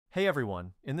Hey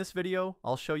everyone, in this video,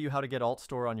 I'll show you how to get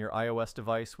Altstore on your iOS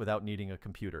device without needing a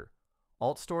computer.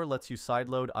 Altstore lets you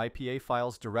sideload IPA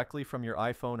files directly from your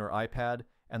iPhone or iPad,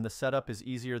 and the setup is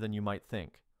easier than you might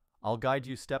think. I'll guide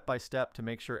you step by step to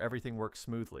make sure everything works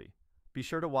smoothly. Be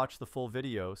sure to watch the full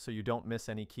video so you don't miss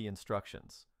any key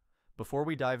instructions. Before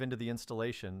we dive into the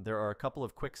installation, there are a couple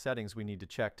of quick settings we need to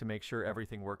check to make sure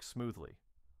everything works smoothly.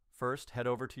 First, head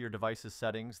over to your device's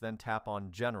settings, then tap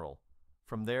on General.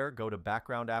 From there, go to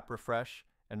Background App Refresh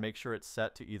and make sure it's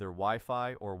set to either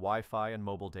Wi-Fi or Wi-Fi and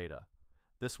mobile data.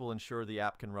 This will ensure the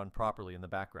app can run properly in the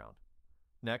background.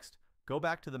 Next, go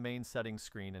back to the main settings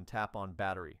screen and tap on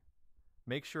Battery.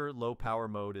 Make sure low power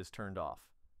mode is turned off.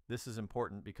 This is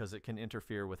important because it can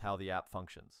interfere with how the app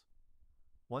functions.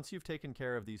 Once you've taken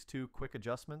care of these two quick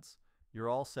adjustments, you're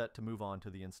all set to move on to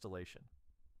the installation.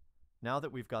 Now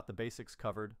that we've got the basics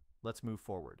covered, let's move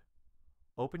forward.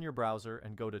 Open your browser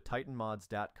and go to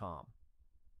titanmods.com.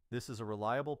 This is a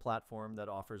reliable platform that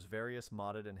offers various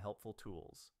modded and helpful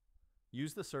tools.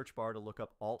 Use the search bar to look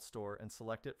up Altstore and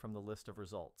select it from the list of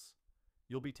results.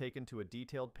 You'll be taken to a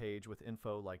detailed page with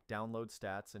info like download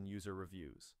stats and user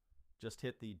reviews. Just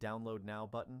hit the Download Now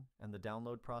button and the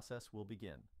download process will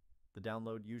begin. The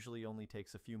download usually only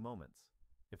takes a few moments.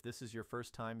 If this is your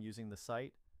first time using the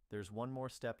site, there's one more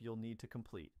step you'll need to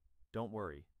complete. Don't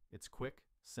worry, it's quick,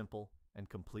 simple, and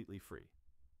completely free.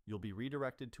 You'll be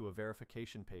redirected to a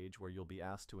verification page where you'll be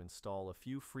asked to install a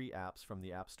few free apps from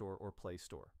the App Store or Play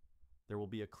Store. There will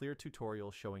be a clear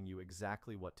tutorial showing you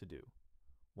exactly what to do.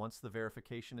 Once the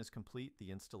verification is complete,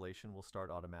 the installation will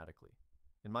start automatically.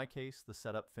 In my case, the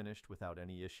setup finished without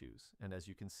any issues, and as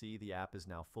you can see, the app is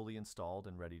now fully installed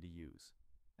and ready to use.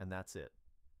 And that's it.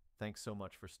 Thanks so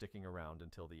much for sticking around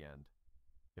until the end.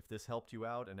 If this helped you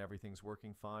out and everything's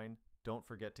working fine, don't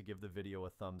forget to give the video a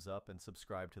thumbs up and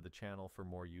subscribe to the channel for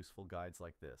more useful guides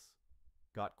like this.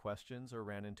 Got questions or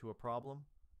ran into a problem?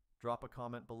 Drop a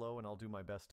comment below and I'll do my best